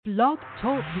Blog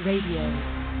Talk Radio.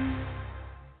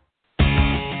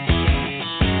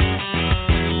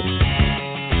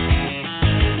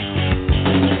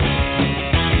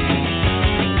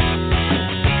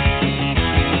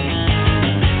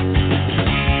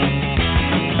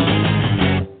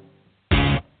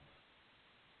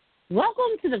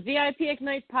 Welcome to the VIP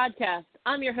Ignite podcast.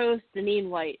 I'm your host, Deneen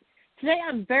White. Today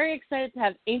I'm very excited to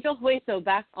have Angel Hueso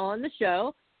back on the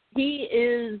show. He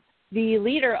is the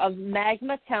leader of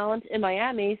Magma Talent in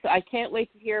Miami, so I can't wait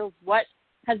to hear what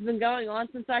has been going on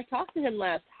since I talked to him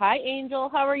last. Hi, Angel.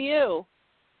 How are you?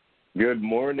 Good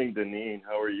morning, Deneen.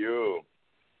 How are you?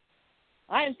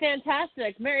 I am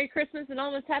fantastic. Merry Christmas and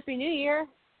almost Happy New Year.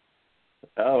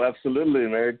 Oh, absolutely.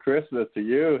 Merry Christmas to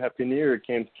you. Happy New Year.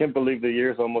 Can't believe the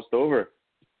year's almost over.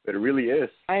 But it really is.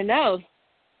 I know.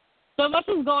 So much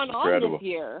has gone on Incredible. this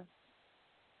year.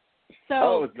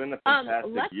 So, it's been a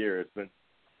fantastic year.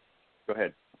 Go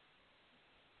ahead.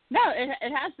 No,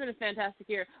 it has been a fantastic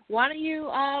year. Why don't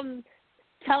you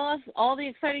tell us all the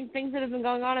exciting things that have been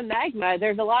going on in Magma?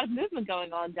 There's a lot of movement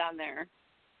going on down there.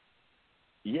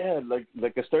 Yeah,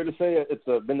 like I started to say,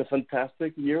 it's been a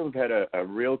fantastic year. We've had a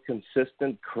real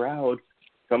consistent crowd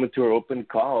coming to our open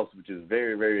calls, which is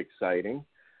very, very exciting.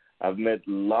 I've met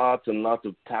lots and lots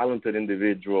of talented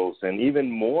individuals and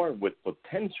even more with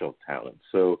potential talent.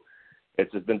 So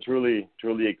it's been truly,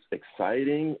 truly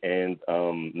exciting and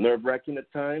nerve-wracking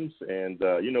at times. And,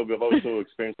 we've also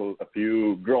experienced a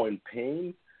few growing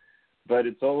pains, but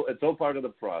it's all part of the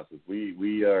process.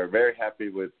 We are very happy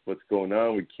with what's going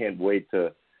on. We can't wait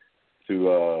to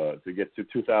get to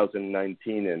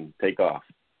 2019 and take off.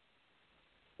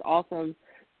 Awesome.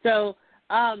 So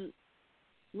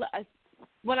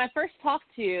when I first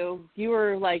talked to you, you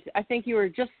were I think you were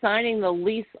just signing the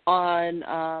lease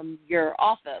on your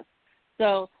office.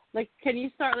 So, can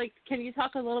you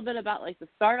talk a little bit about, the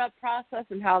startup process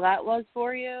and how that was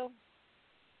for you?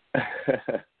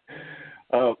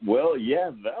 Well,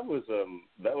 yeah, that was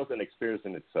an experience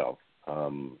in itself.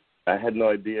 I had no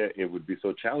idea it would be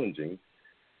so challenging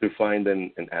to find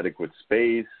an adequate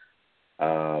space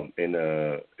in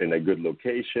a good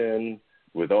location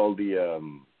with all the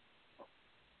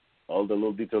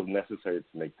little details necessary to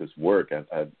make this work.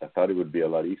 I thought it would be a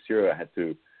lot easier.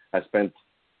 I spent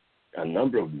a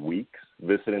number of weeks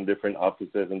visiting different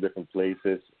offices in different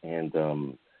places, and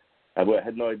I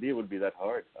had no idea it would be that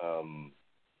hard.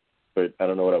 But I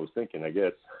don't know what I was thinking, I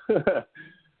guess.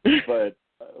 But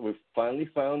we finally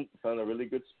found a really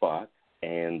good spot,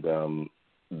 and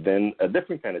then a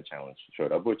different kind of challenge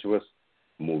showed up, which was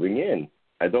moving in.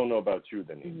 I don't know about you,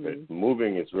 Denise, but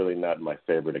moving is really not my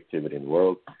favorite activity in the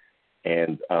world.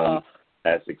 And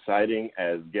as exciting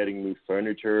as getting new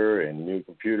furniture and new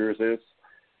computers is,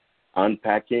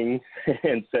 unpacking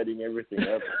and setting everything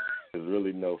up is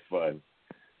really no fun.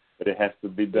 But it has to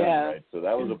be done, right? So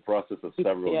that was a process of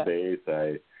several days.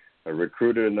 I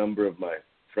recruited a number of my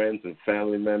friends and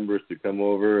family members to come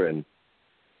over, and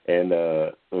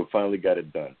we finally got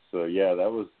it done. So yeah,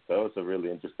 that was a really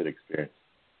interesting experience.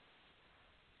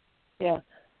 Yeah,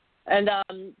 and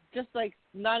just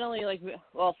not only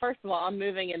first of all, I'm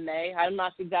moving in May. I'm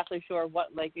not exactly sure what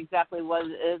exactly what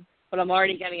it is, but I'm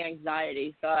already getting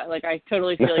anxiety. So I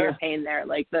totally feel your pain there.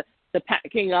 The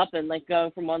packing up and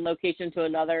going from one location to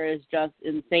another is just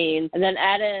insane. And then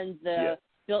add in the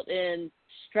built-in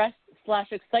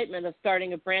stress/excitement of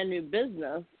starting a brand new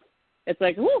business. It's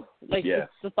whoo,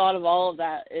 the thought of all of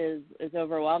that is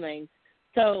overwhelming.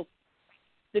 So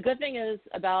the good thing is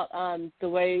about the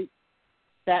way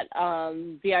that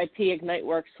VIP Ignite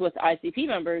works with ICP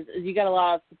members is you get a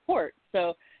lot of support.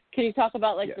 So can you talk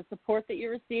about the support that you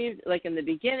received in the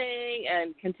beginning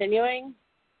and continuing?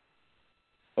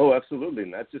 Oh, absolutely.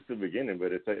 Not just the beginning,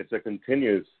 but it's a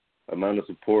continuous amount of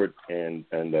support and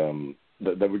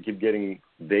that we keep getting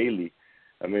daily.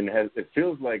 I mean, it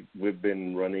feels like we've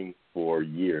been running for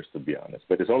years, to be honest,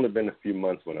 but it's only been a few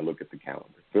months when I look at the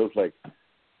calendar. It feels like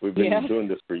we've been doing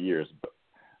this for years,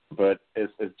 but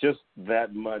it's just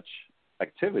that much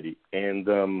activity.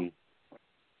 And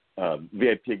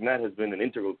VIP Ignite has been an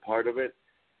integral part of it.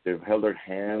 They've held our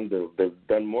hand. They've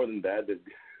done more than that.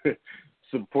 They've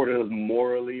supported us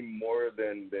morally more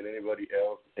than anybody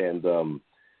else. And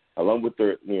along with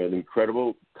their the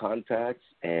incredible contacts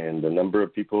and the number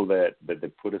of people that they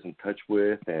put us in touch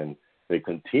with, and they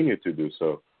continue to do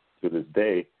so to this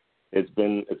day, it's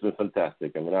been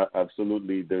fantastic. I mean,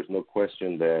 absolutely, there's no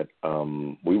question that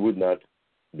we would not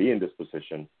be in this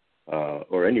position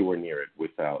or anywhere near it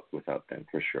without them,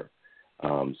 for sure.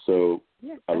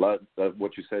 A lot of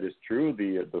what you said is true.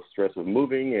 The stress of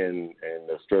moving and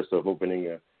the stress of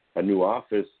opening a new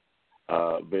office,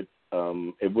 but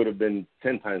it would have been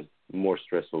 10 times more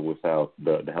stressful without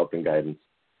the help and guidance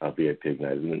of VIP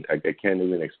Ignite. And I can't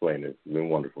even explain it. It's been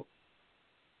wonderful.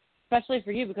 Especially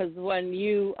for you, because when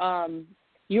you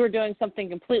were doing something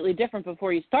completely different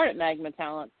before you started Magma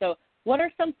Talent. So what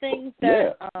are some things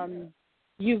that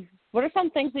what are some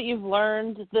things that you've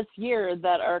learned this year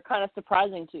that are kind of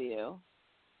surprising to you?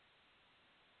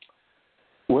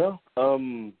 Well,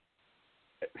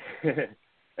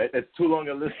 it's too long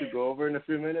a list to go over in a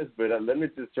few minutes, but let me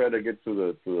just try to get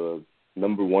to the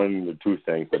number one or two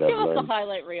things that I've learned. Give us a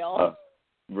highlight reel.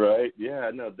 Right?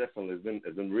 Yeah, no, definitely.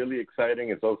 It's been really exciting.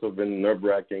 It's also been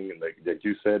nerve-wracking, like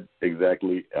you said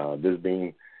exactly. This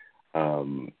being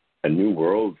a new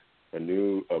world,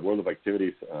 a world of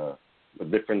activities, a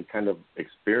different kind of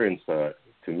experience to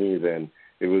me. Than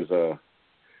it was.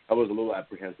 I was a little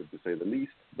apprehensive to say the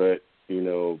least, but we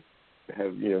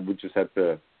just had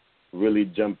to really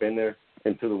jump in there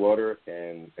into the water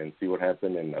and see what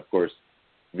happened. And of course,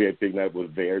 VIP Ignite was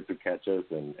there to catch us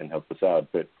and help us out.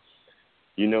 But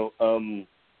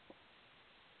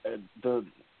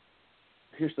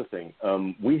here's the thing.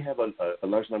 We have a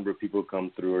large number of people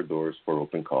come through our doors for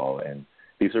open call, and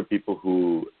these are people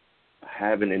who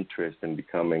have an interest in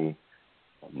becoming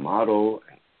a model,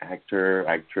 an actor,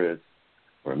 actress,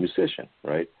 or a musician,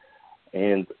 right?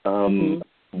 And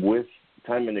with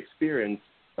time and experience,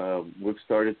 we've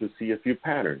started to see a few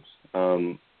patterns.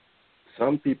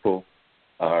 Some people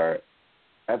are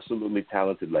absolutely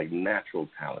talented, like natural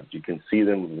talent. You can see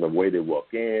them in the way they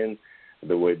walk in,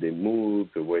 the way they move,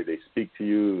 the way they speak to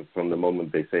you, from the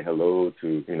moment they say hello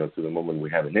to the moment we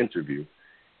have an interview.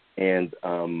 And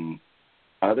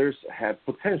others have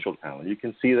potential talent. You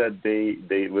can see that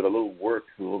they with a little work,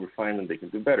 a little refinement, they can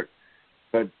do better.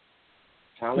 But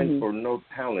talent or no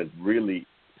talent, really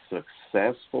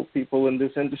successful people in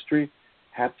this industry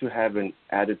have to have an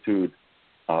attitude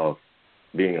of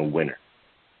being a winner.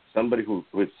 Somebody who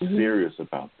is serious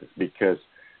about this, because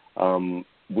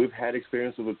we've had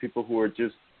experiences with people who are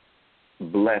just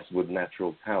blessed with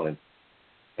natural talent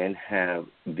and have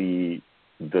the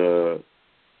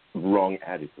wrong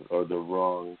attitude or the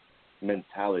wrong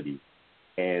mentality,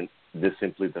 and this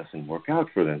simply doesn't work out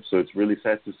for them. So it's really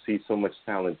sad to see so much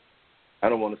talent, I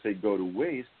don't want to say go to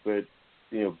waste, but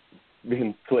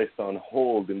being placed on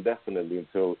hold indefinitely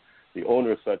until the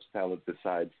owner of such talent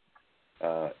decides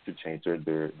to change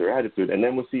their attitude. And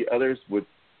then we'll see others with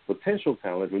potential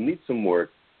talent who need some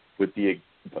work with the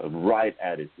right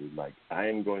attitude, like, I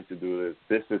am going to do this.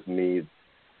 This is me.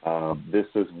 This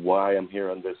is why I'm here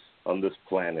on this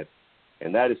planet.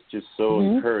 And that is just so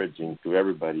encouraging to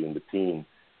everybody in the team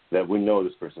that we know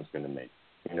this person's going to make,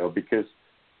 because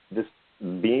this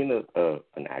being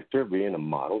an actor, being a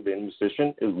model, being a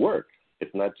musician is work.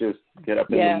 It's not just get up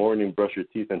in the morning, brush your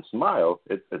teeth, and smile.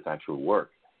 It's actual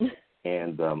work.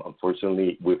 And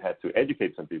unfortunately, we've had to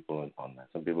educate some people on that.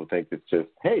 Some people think it's just,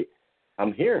 hey,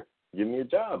 I'm here. Give me a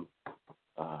job.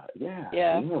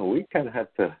 No, we kind of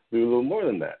have to do a little more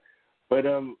than that. But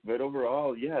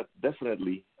overall,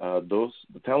 definitely, the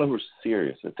talent who are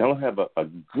serious. The talent have a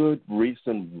good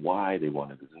reason why they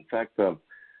want to do this. In fact,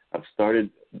 I've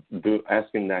started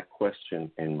asking that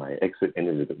question in my exit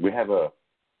interview. We have a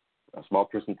small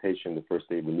presentation the first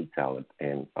day we meet talent,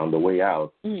 and on the way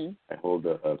out, I hold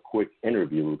a quick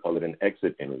interview. We call it an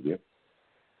exit interview,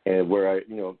 and where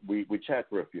we chat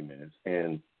for a few minutes,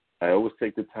 and I always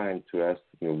take the time to ask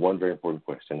one very important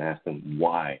question. Ask them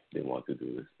why they want to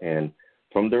do this, and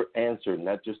from their answer,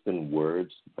 not just in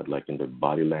words, but like in their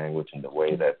body language and the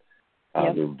way that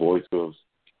their voice goes,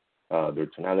 their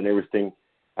tonality and everything,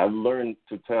 I've learned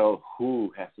to tell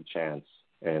who has a chance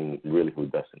and really who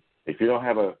doesn't. If you don't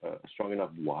have a strong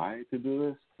enough why to do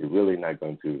this, you're really not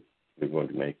going to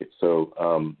make it. So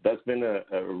that's been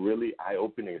a really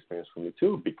eye-opening experience for me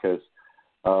too, because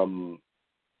from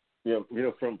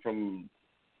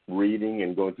reading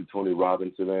and going to Tony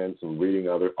Robbins events and reading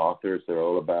other authors that are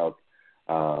all about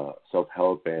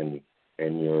self-help and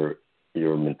your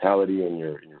mentality and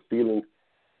your feelings,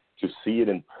 to see it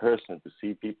in person, to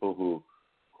see people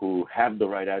who have the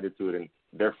right attitude and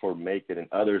therefore make it, and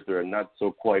others that are not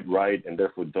so quite right and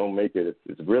therefore don't make it.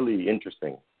 It's really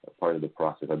interesting part of the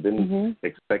process. I didn't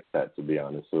expect that, to be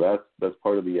honest. So that's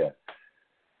part of the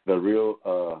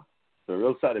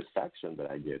real satisfaction that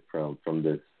I get from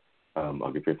this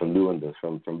from doing this,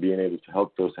 from being able to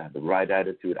help those that have the right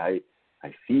attitude. I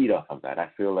feed off of that. I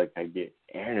feel like I get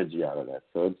energy out of that.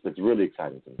 So it's really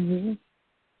exciting to me.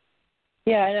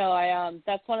 Yeah, I know.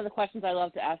 That's one of the questions I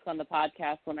love to ask on the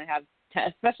podcast when I have,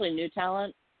 especially new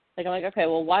talent. Like, I'm like, okay,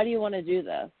 well, why do you want to do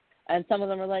this? And some of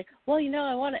them are like, well,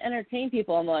 I want to entertain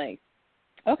people. I'm like,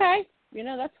 okay,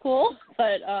 that's cool.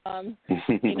 But,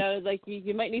 like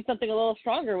you might need something a little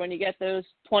stronger when you get those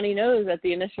 20 no's at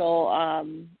the initial,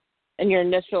 in your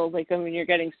initial, like when you're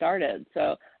getting started.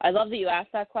 So I love that you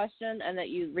asked that question and that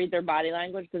you read their body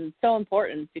language, because it's so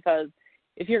important, because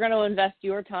if you're going to invest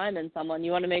your time in someone,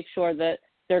 you want to make sure that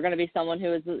they're going to be someone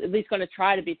who is at least going to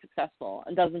try to be successful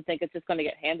and doesn't think it's just going to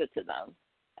get handed to them.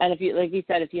 And if you, like you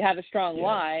said, if you have a strong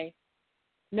why,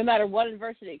 no matter what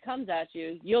adversity comes at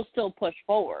you, you'll still push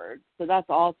forward. So that's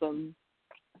awesome.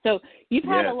 So you've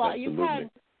had a lot, absolutely. you've had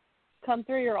come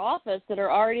through your office that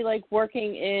are already like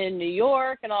working in New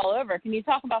York and all over. Can you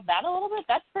talk about that a little bit?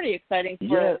 That's pretty exciting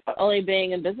for only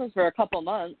being in business for a couple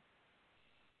months.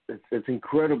 It's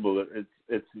incredible.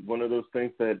 It's one of those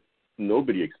things that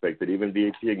nobody expected. Even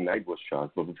VAT Ignite was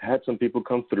shocked. But we've had some people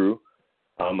come through.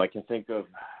 I can think of,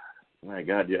 my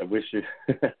God, I wish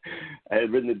I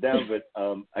had written it down, but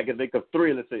I can think of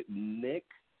three. Let's say Nick,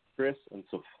 Chris, and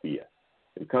Sophia.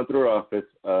 They come through our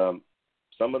office.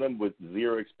 Some of them with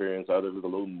zero experience, others with a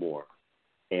little more.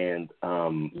 And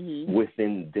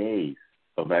within days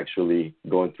of actually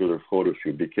going through their photo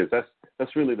shoot, because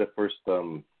that's really the first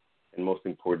and most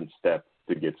important step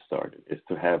to get started, is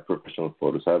to have professional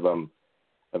photos.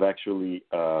 I've actually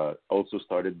also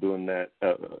started doing that,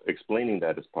 explaining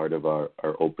that as part of our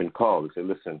open call. We say,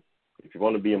 listen, if you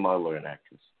want to be a model or an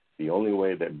actress, the only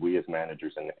way that we as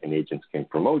managers and agents can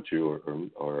promote you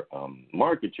or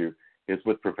market you is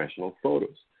with professional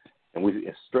photos. And we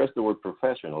stress the word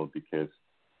professional because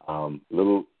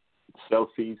little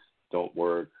selfies don't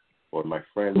work, or my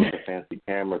friend with a fancy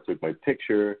camera took my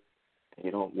picture. They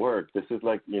don't work. This is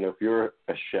like, if you're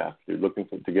a chef, you're looking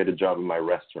to get a job in my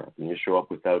restaurant, and you show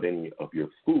up without any of your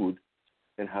food,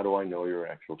 then how do I know you're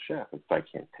an actual chef if I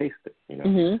can't taste it?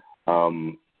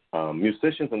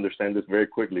 Musicians understand this very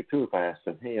quickly too. If I ask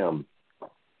them, hey,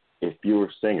 if you're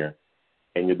a singer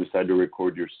and you decide to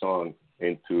record your song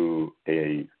into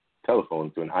a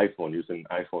telephone, to an iPhone, using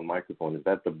an iPhone microphone, is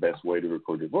that the best way to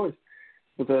record your voice?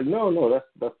 But they're like, no,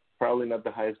 that's probably not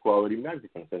the highest quality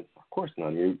microphone. And of course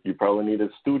not. You probably need a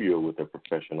studio with a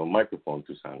professional microphone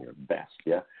to sound your best,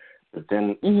 yeah? But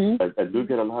then I do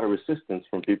get a lot of resistance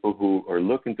from people who are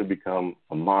looking to become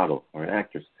a model or an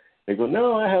actress. They go,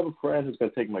 no, I have a friend who's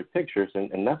going to take my pictures,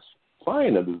 and that's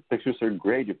fine. The pictures are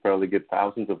great. You probably get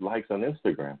thousands of likes on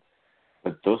Instagram.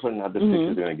 But those are not the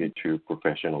pictures that are going to get you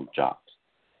professional jobs.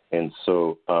 And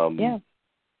so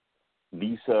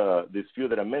these few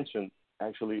that I mentioned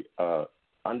actually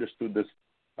understood this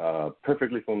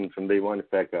perfectly from day one. In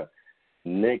fact,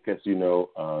 Nick, as you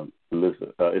know,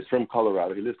 is from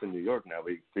Colorado. He lives in New York now.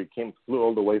 He flew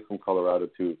all the way from Colorado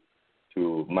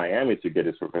to Miami to get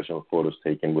his professional photos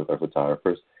taken with our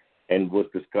photographers, and was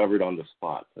discovered on the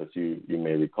spot. As you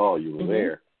may recall, you were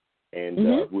there.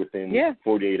 And within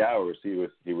 48 hours, he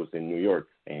was in New York,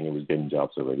 and he was getting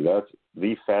jobs already. That's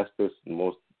the fastest,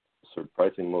 most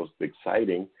surprising, most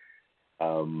exciting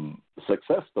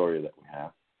success story that we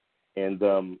have. And,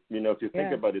 if you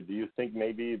think about it, do you think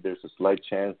maybe there's a slight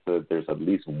chance that there's at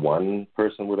least one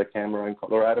person with a camera in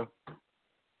Colorado?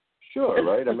 Sure,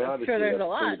 right? I mean, obviously, that's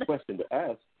a good question to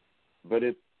ask. But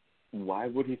why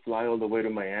would he fly all the way to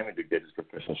Miami to get his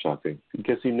professional shot taken?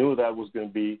 Because he knew that was going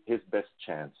to be his best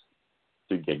chance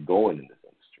to get going in this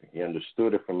industry. He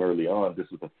understood it from early on. This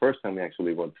was the first time he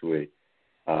actually went to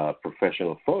a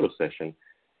professional photo session.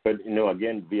 But,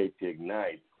 again, VAT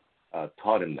Ignite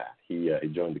taught him that. He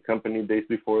joined the company days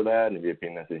before that, and VAT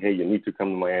Ignite said, hey, you need to come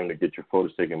to Miami to get your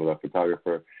photos taken with our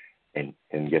photographer. And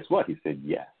guess what? He said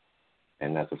yes.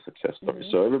 And that's a success story.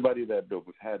 So everybody that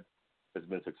we've had has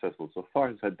been successful so far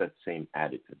has had that same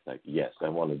attitude, like, yes, I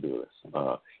want to do this.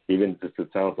 Even if it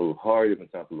sounds a little hard, even if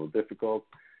it sounds a little difficult,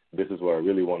 this is what I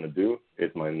really want to do.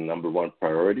 It's my number one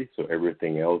priority, so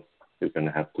everything else is going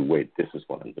to have to wait. This is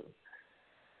what I'm doing.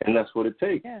 And that's what it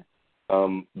takes. Yeah.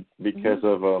 Because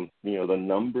of, the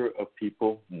number of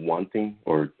people wanting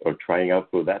or trying out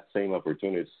for that same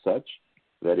opportunity is such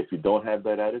that if you don't have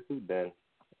that attitude, then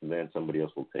somebody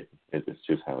else will take it. It's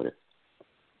just how it is.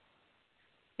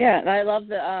 Yeah, and I love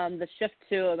the shift,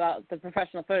 too, about the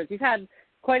professional photos. You've had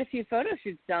quite a few photo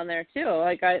shoots down there, too.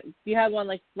 You had one,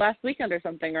 last weekend or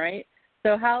something, right?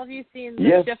 So how have you seen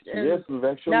the shift in... Yes, we've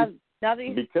actually... Now that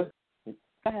you... Because... Go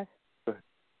ahead.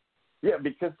 Yeah,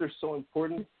 because they're so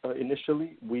important.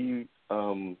 Initially, we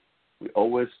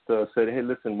always said, "Hey,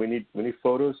 listen, we need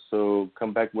photos, so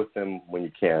come back with them when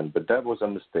you can." But that was a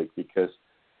mistake because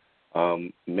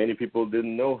many people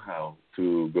didn't know how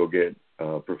to go get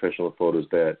professional photos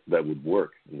that would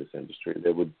work in this industry.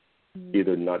 They would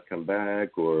either not come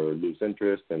back or lose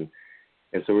interest, and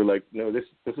And so we're like, no, this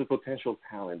is potential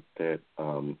talent that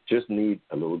just need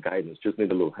a little guidance, just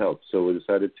need a little help. So we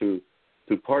decided to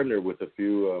partner with a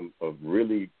few of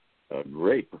really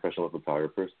great professional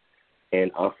photographers and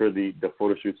offer the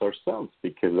photo shoots ourselves,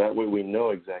 because that way we know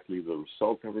exactly the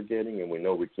result that we're getting, and we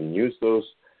know we can use those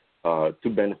to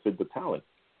benefit the talent.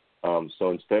 So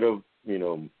instead of,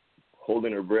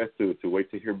 holding our breath to wait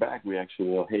to hear back, we actually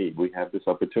know, hey, we have this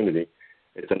opportunity.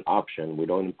 It's an option. We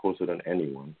don't impose it on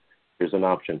anyone. Here's an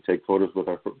option. Take photos with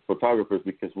our photographers,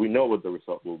 because we know what the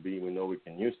result will be. We know we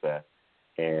can use that,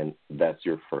 and that's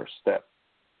your first step.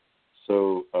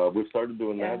 So we've started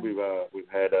doing that.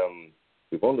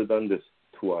 We've only done this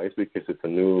twice because it's a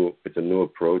new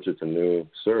approach. It's a new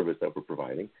service that we're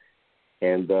providing,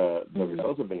 and the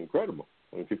results have been incredible.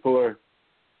 I mean, people are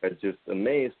just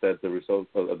amazed at the results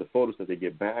of the photos that they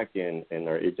get back, and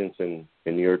our agents in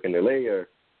New York and LA are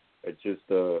just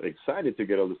excited to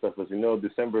get all the stuff. As you know,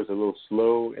 December is a little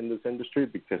slow in this industry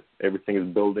because everything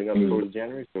is building up towards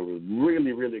January. So we're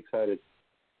really, really excited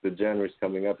that January is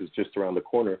coming up. It's just around the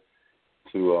corner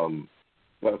to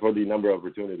for the number of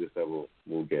opportunities that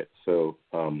we'll get. So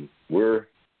we're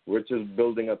just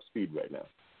building up speed right now.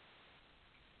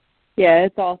 Yeah,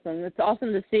 it's awesome. It's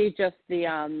awesome to see just the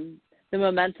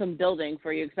momentum building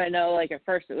for you, because I know, like, at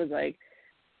first it was like,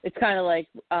 it's kind of like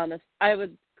I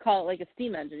would call it like a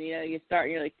steam engine. You start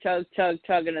and you're like chug, chug,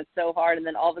 chug, and it's so hard, and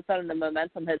then all of a sudden the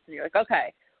momentum hits, and you're like,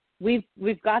 okay,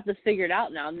 we've got this figured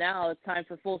out now. Now it's time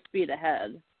for full speed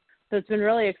ahead. So it's been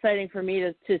really exciting for me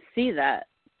to see that,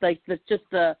 like just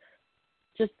the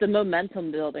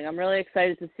momentum building. I'm really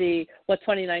excited to see what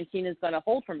 2019 is going to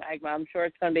hold for Magma. I'm sure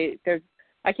it's going to be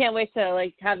I can't wait to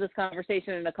like have this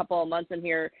conversation in a couple of months and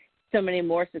hear so many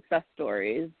more success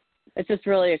stories. It's just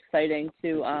really exciting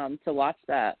to watch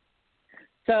that.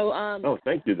 So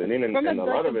thank you, Deneen, and a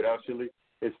lot of it actually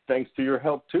is thanks to your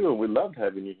help too. We loved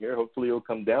having you here. Hopefully you'll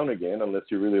come down again, unless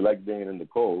you really like being in the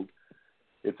cold.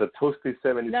 It's a toasty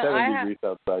 77 degrees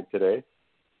outside today.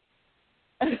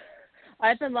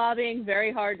 I've been lobbying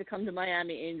very hard to come to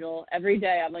Miami, Angel. Every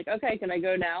day I'm like, okay, can I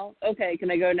go now? Okay,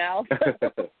 can I go now?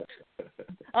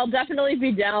 I'll definitely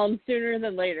be down sooner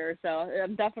than later. So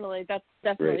that's definitely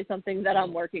Great. Something that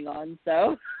I'm working on.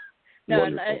 So no,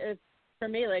 and it's, for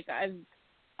me, like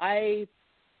I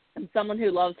am someone who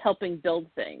loves helping build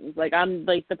things. Like I'm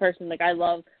like the person, like I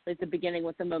love like the beginning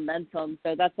with the momentum.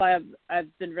 So that's why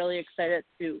I've been really excited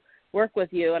to work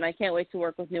with you, and I can't wait to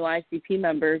work with new ICP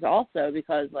members also,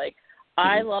 because like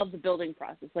I love the building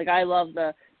process. Like I love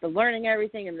the learning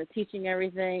everything and the teaching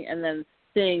everything, and then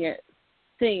seeing it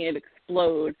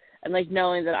explode, and like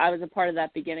knowing that I was a part of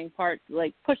that beginning part, to,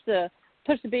 like push the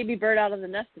baby bird out of the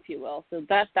nest, if you will. So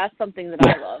that's something that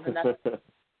I love, and that's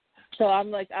so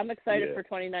I'm excited for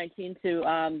 2019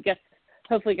 to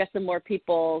hopefully get some more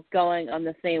people going on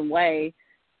the same way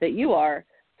that you are.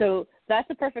 So that's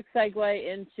a perfect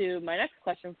segue into my next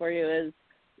question for you is,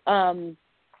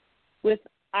 with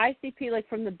ICP, like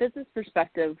from the business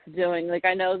perspective, doing, like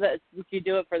I know that you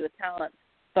do it for the talent,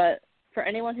 but for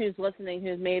anyone who's listening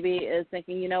who maybe is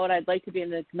thinking, you know what, I'd like to be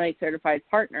an Ignite certified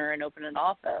partner and open an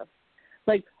office,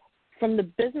 like from the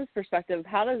business perspective,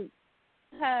 have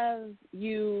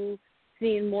you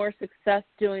seen more success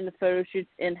doing the photo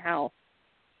shoots in-house?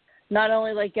 Not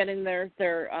only like getting their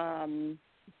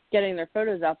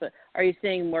photos out, but are you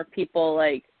seeing more people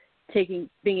like being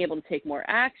able to take more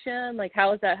action? Like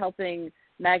how is that helping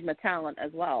Magma talent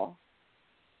as well?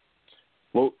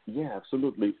 Well, yeah,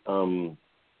 absolutely.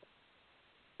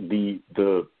 The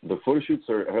photo shoots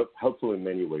are helpful in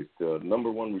many ways. The number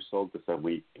one result is that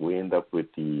we end up with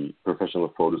the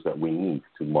professional photos that we need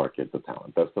to market the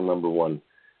talent. That's the number one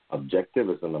objective,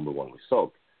 is the number one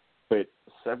result. But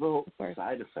several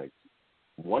side effects,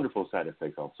 wonderful side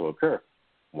effects also occur.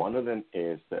 One of them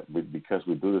is that because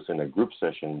we do this in a group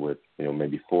session with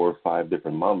maybe 4 or 5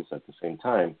 different moms at the same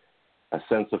time, a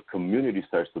sense of community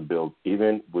starts to build,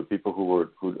 even with people who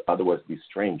would otherwise be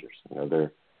strangers.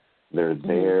 They're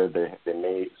there.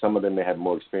 Some of them may have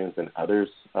more experience than others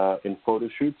in photo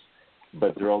shoots,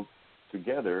 but they're all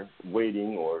together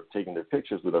waiting or taking their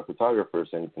pictures with our photographers,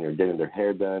 and getting their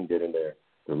hair done, getting their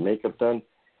makeup done,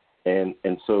 and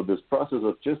so this process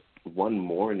of just one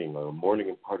morning or a morning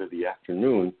and part of the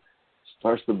afternoon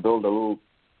starts to build a little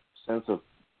sense of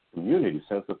community,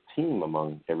 sense of team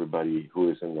among everybody who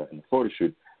is in the photo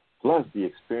shoot. Plus, the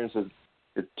experiences,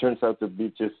 it turns out to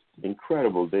be just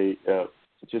incredible.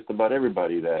 Just about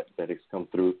everybody that has come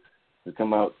through has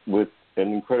come out with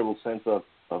an incredible sense of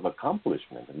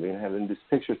accomplishment. I mean, having these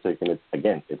pictures taken,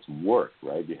 it's work,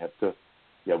 right? You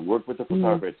have work with the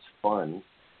photographer. It's fun,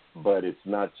 but it's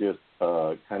not just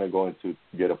kind of going to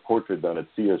get a portrait done at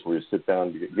Sears where you sit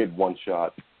down, you get one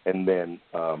shot, and then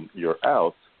you're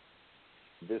out.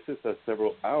 This is a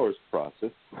several hours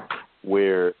process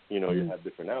where, you have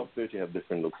different outfits, you have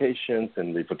different locations,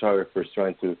 and the photographer is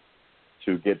trying to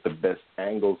get the best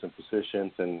angles and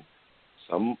positions, and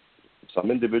some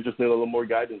individuals need a little more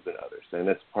guidance than others, and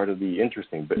that's part of the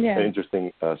interesting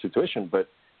situation. But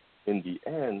in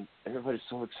the end, everybody's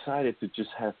so excited to just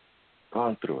have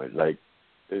gone through it. Like,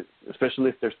 especially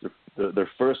if there's their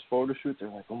first photo shoot, they're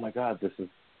like, oh my God, this is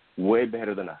way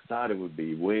better than I thought it would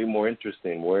be, way more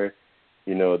interesting, where,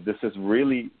 this has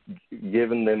really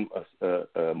given them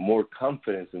a more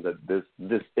confidence in that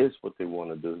this is what they want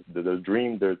to do, the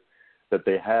dream that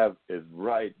they have is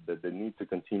right, that they need to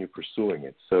continue pursuing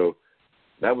it. So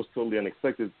that was totally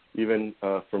unexpected, even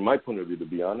from my point of view, to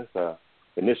be honest.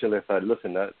 Initially, I thought,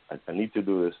 listen, I need to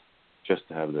do this just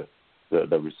to have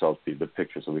the results be the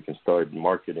picture so we can start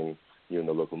marketing in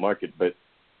the local market. But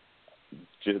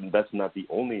that's not the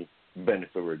only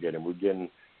benefit we're getting. We're getting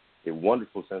a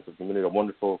wonderful sense of community, a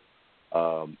wonderful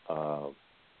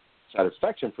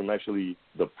satisfaction from actually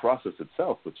the process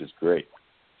itself, which is great.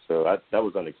 So that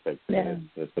was unexpected. Yeah.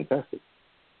 It's fantastic.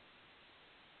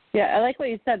 Yeah, I like what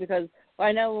you said, because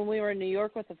I know when we were in New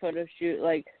York with the photo shoot,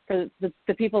 like for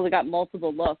the people that got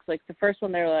multiple looks, like the first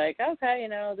one they were like, okay,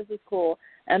 this is cool,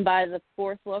 and by the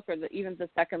fourth look or even the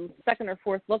second or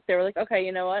fourth look, they were like, okay,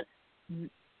 you know what,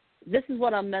 this is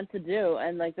what I'm meant to do.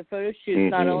 And like the photo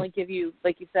shoots not only give you,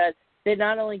 like you said, they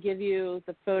not only give you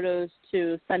the photos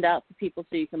to send out to people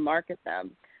so you can market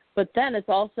them, but then it's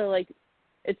also like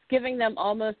it's giving them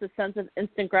almost a sense of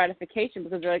instant gratification,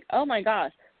 because they're like, oh my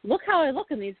gosh, look how I look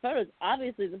in these photos.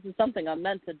 Obviously, this is something I'm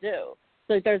meant to do.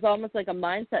 So there's almost like a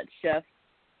mindset shift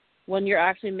when you're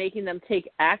actually making them take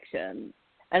action.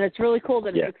 And it's really cool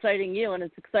that it's exciting you and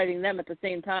it's exciting them at the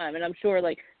same time. And I'm sure,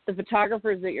 like, the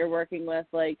photographers that you're working with,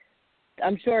 like,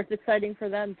 I'm sure it's exciting for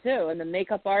them too, and the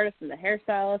makeup artist and the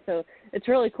hairstylist. So it's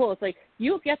really cool. It's like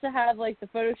you get to have, like, the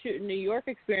photo shoot in New York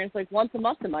experience, like, once a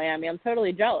month in Miami. I'm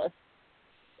totally jealous.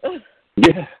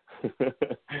 Yeah.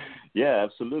 Yeah,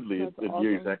 absolutely. Awesome.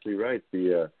 You're exactly right.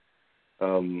 The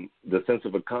sense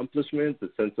of accomplishment, the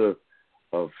sense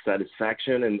of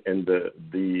satisfaction, and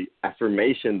the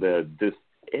affirmation that this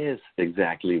is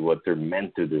exactly what they're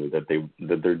meant to do, that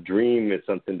their dream is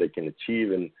something they can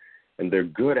achieve, and they're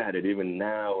good at it even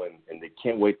now, and they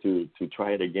can't wait to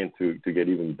try it again to get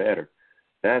even better.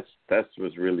 That's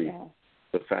what's really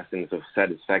the fascinating, so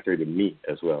satisfactory to me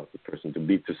as well, as a person, to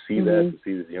see that, to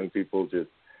see these young people just,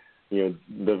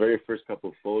 the very first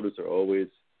couple of photos are always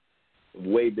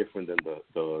way different than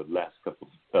the last couple,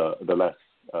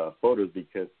 photos,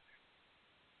 because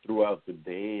throughout the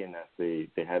day and as they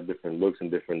have different looks in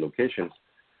different locations,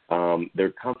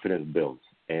 their confidence builds,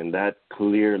 and that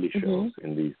clearly shows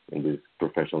in these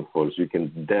professional photos. You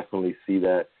can definitely see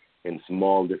that in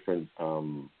small different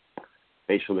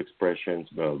facial expressions,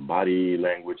 body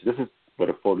language. This is what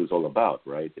a photo is all about,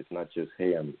 right? It's not just,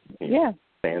 hey, I'm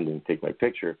standing, take my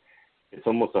picture. It's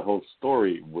almost a whole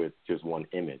story with just one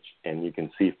image, and you can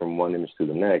see from one image to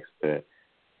the next that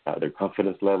their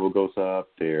confidence level goes up,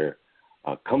 their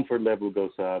comfort level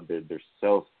goes up, their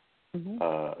self,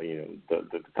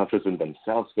 the confidence in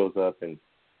themselves goes up, and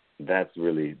that's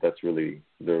really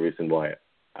the reason why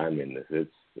I'm in this.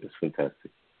 It's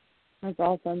fantastic. That's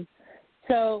awesome.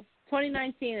 So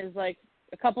 2019 is like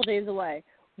a couple days away.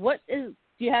 Do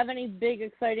you have any big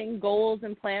exciting goals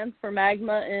and plans for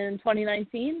Magma in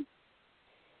 2019?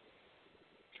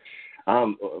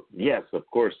 Yes, of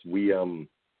course. We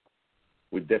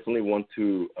definitely want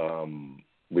to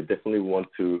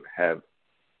have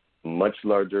much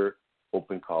larger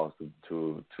open calls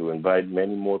to invite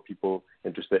many more people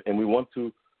interested, and we want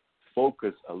to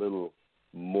focus a little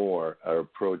more our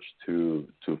approach to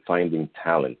finding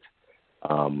talent.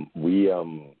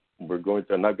 We're going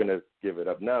to. I'm not going to give it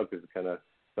up now because it's kind of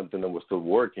something that we're still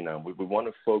working on. We want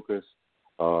to focus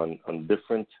on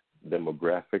different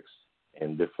demographics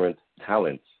and different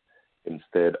talents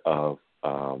instead of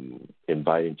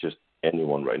inviting just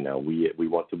anyone right now. We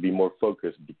want to be more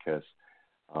focused because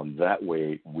that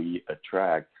way we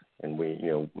attract, and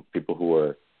people who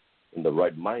are in the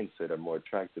right mindset are more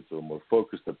attracted to a more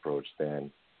focused approach than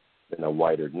a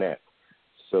wider net.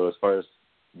 So as far as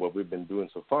what we've been doing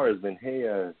so far has been, hey,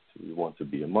 do you want to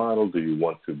be a model? Do you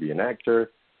want to be an actor?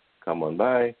 Come on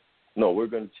by. No, we're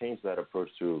going to change that approach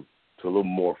to a little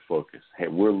more focus. Hey,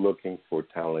 we're looking for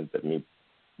talent that meets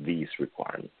these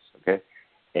requirements, okay?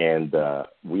 And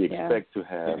we expect to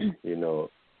have,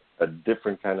 a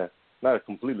different kind of, not a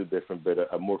completely different,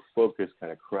 but a more focused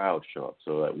kind of crowd show up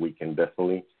so that we can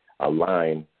definitely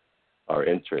align our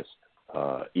interest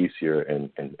easier and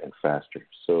faster.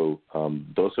 So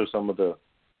those are some of the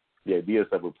ideas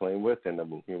that we're playing with, and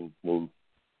then we'll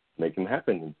make them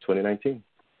happen in 2019.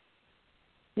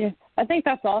 Yeah, I think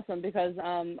that's awesome because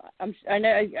I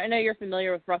know you're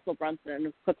familiar with Russell Brunson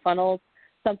and ClickFunnels.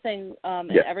 Something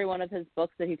in every one of his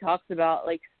books that he talks about,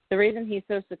 like the reason he's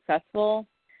so successful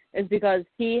is because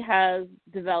he has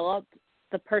developed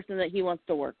the person that he wants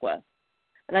to work with.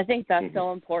 And I think that's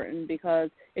so important because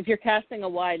if you're casting a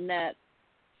wide net,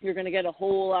 you're going to get a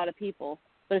whole lot of people.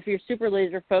 But if you're super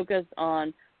laser focused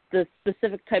on the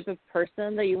specific type of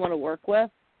person that you want to work with,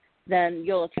 then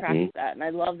you'll attract that. And I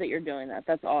love that you're doing that.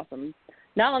 That's awesome.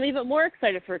 Now I'm even more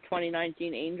excited for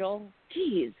 2019, Angel.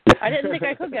 Jeez, I didn't think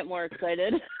I could get more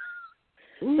excited.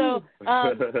 So I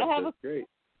have That's great.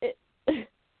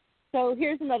 So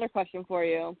here's another question for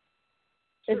you.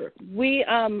 Sure.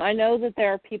 I know that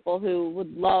there are people who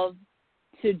would love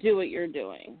to do what you're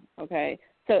doing, okay?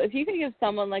 So if you could give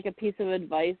someone, like, a piece of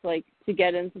advice, like, to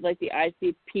get into, like, the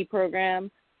ICP program,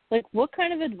 like, what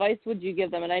kind of advice would you give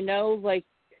them? And I know, like,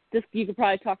 this you could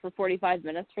probably talk for 45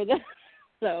 minutes for this.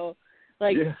 So,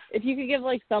 like, if you could give,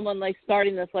 like, someone, like,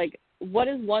 starting this, like, what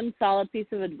is one solid piece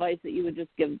of advice that you would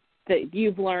just give that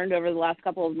you've learned over the last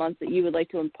couple of months that you would like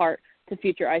to impart to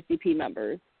future ICP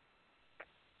members?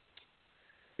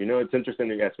 You know, it's interesting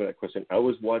that you asked me that question. I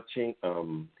was watching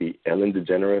the Ellen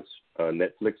DeGeneres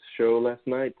Netflix show last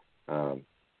night.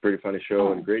 Pretty funny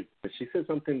show and great. But she said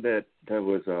something that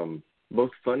was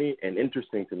both funny and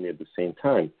interesting to me at the same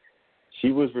time.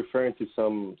 She was referring to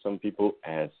some people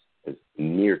as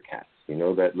meerkats. You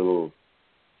know, that little,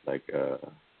 like,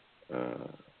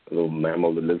 little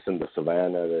mammal that lives in the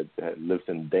savannah that lives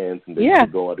in dens and they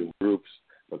go out in groups.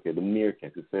 Okay, the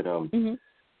meerkats. It said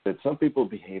that some people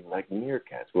behave like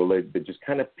meerkats. Well, they just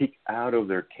kind of peek out of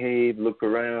their cave, look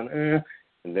around, and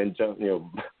then jump,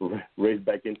 race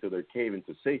back into their cave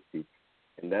into safety.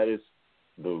 And that is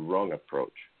the wrong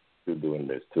approach to doing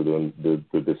this, to doing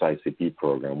this ICP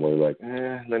program. Where like,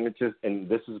 let me just, and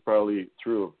this is probably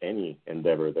true of any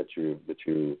endeavor that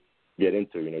you get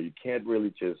into. You know, you can't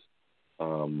really just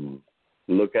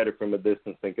look at it from a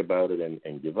distance, think about it,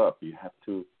 and give up. You have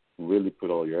to really put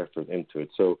all your effort into it.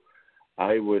 So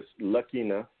I was lucky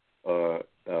enough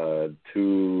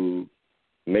to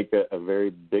make a very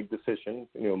big decision,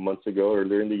 months ago,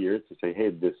 earlier in the year, to say, hey,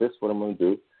 this is what I'm going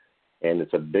to do. And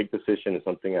it's a big decision. It's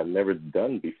something I've never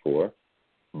done before,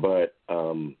 but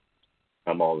I'm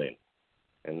all in.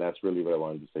 And that's really what I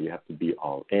wanted to say. You have to be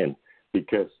all in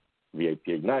because VIP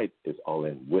Ignite is all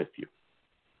in with you.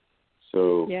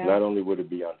 So not only would it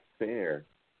be unfair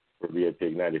for VIP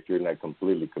Ignite if you're not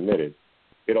completely committed,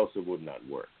 it also would not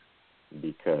work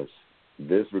because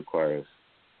this requires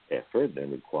effort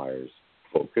and requires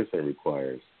focus and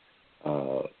requires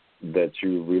that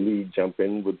you really jump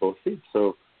in with both feet.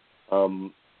 So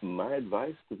my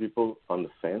advice to people on the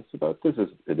fence about this is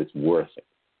that it's worth it.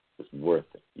 It's worth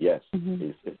it. Yes.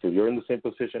 If you're in the same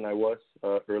position I was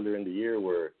earlier in the year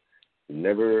where you've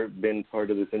never been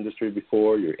part of this industry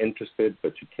before, you're interested,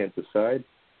 but you can't decide,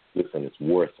 listen, it's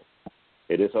worth it.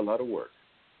 It is a lot of work,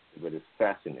 but it's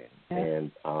fascinating,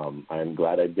 and I'm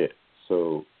glad I did.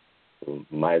 So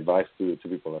my advice to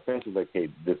people on the fence is like, hey,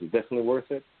 this is definitely worth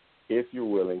it if you're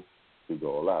willing to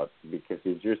go all out. Because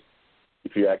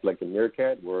if you act like a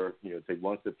meerkat where, take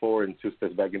one step forward and two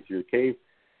steps back into your cave,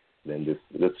 then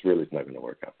this really is not going to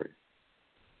work out for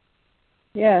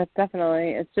you. Yeah,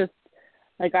 definitely. It's just,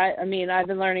 like, I've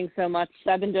been learning so much.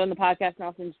 I've been doing the podcast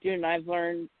now since June, and I've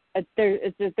learned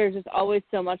there's just always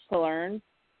so much to learn,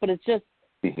 but it's just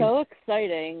so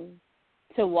exciting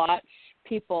to watch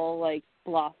people, like,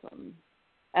 blossom.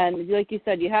 And like you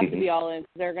said, you have to be all in.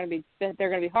 There are going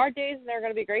to be hard days and there are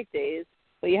going to be great days,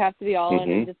 but you have to be all in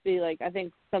and just be like, I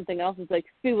think something else is like,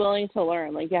 be willing to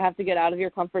learn. Like, you have to get out of your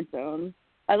comfort zone.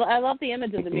 I love the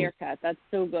image of the meerkat. That's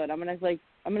so good. I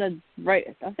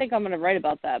think I'm gonna write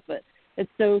about that, but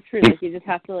it's so true. Like, you just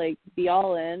have to, like, be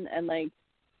all in and, like,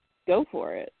 go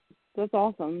for it. That's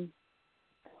awesome.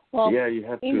 Well, yeah, you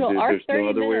have to. Angel, there's no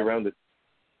other way around it.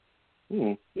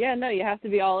 Yeah, no, you have to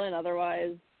be all in.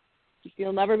 Otherwise,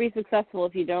 you'll never be successful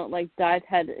if you don't, like, dive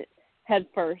head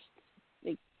first.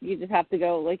 Like, you just have to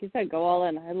go, like you said, go all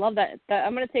in. I love that.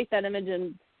 I'm going to take that image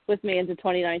with me into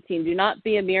 2019. Do not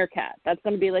be a meerkat. That's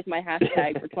going to be, like, my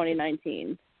hashtag for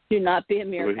 2019. Do not be a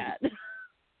meerkat.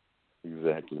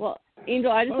 Exactly. Well,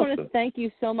 Angel, I just want to thank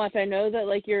you so much. I know that,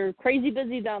 like, you're crazy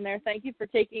busy down there. Thank you for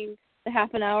taking the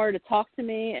half an hour to talk to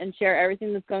me and share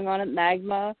everything that's going on at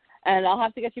Magma. And I'll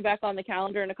have to get you back on the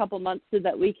calendar in a couple months so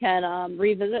that we can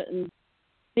revisit and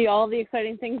see all the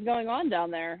exciting things going on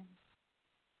down there.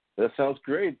 That sounds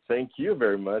great. Thank you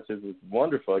very much. It was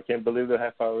wonderful. I can't believe the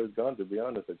half hour is gone, to be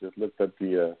honest. I just looked at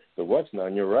the watch now,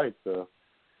 and you're right. So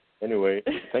anyway,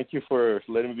 thank you for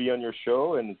letting me be on your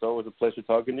show, and it's always a pleasure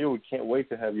talking to you. We can't wait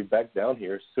to have you back down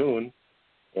here soon,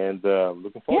 and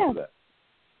looking forward to that.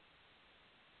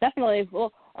 Definitely.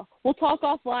 We'll talk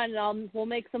offline, and we'll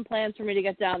make some plans for me to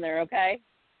get down there, okay?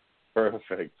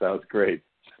 Perfect. Sounds great.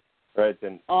 All right,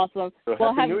 then. Awesome. So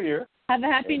Happy New Year. Have a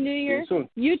Happy New Year. See you soon.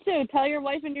 You too. Tell your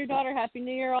wife and your daughter Happy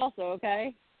New Year also,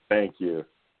 okay? Thank you.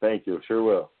 Thank you. Sure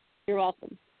will. You're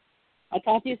welcome. I'll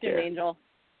talk to you soon, care. Angel.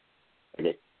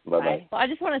 Okay. Bye-bye. Well, I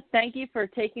just want to thank you for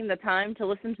taking the time to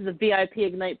listen to the VIP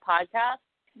Ignite podcast.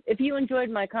 If you enjoyed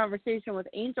my conversation with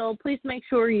Angel, please make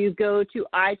sure you go to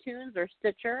iTunes or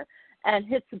Stitcher and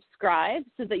hit subscribe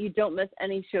so that you don't miss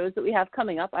any shows that we have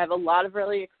coming up. I have a lot of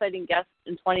really exciting guests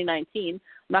in 2019. I'm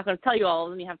not going to tell you all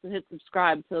of them. You have to hit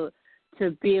subscribe to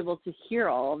be able to hear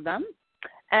all of them.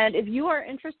 And if you are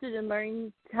interested in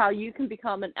learning how you can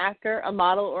become an actor, a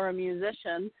model, or a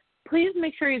musician, please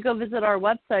make sure you go visit our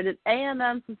website at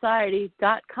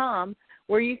ammsociety.com,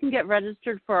 where you can get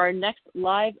registered for our next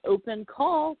live open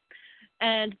call.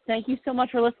 And thank you so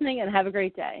much for listening, and have a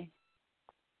great day.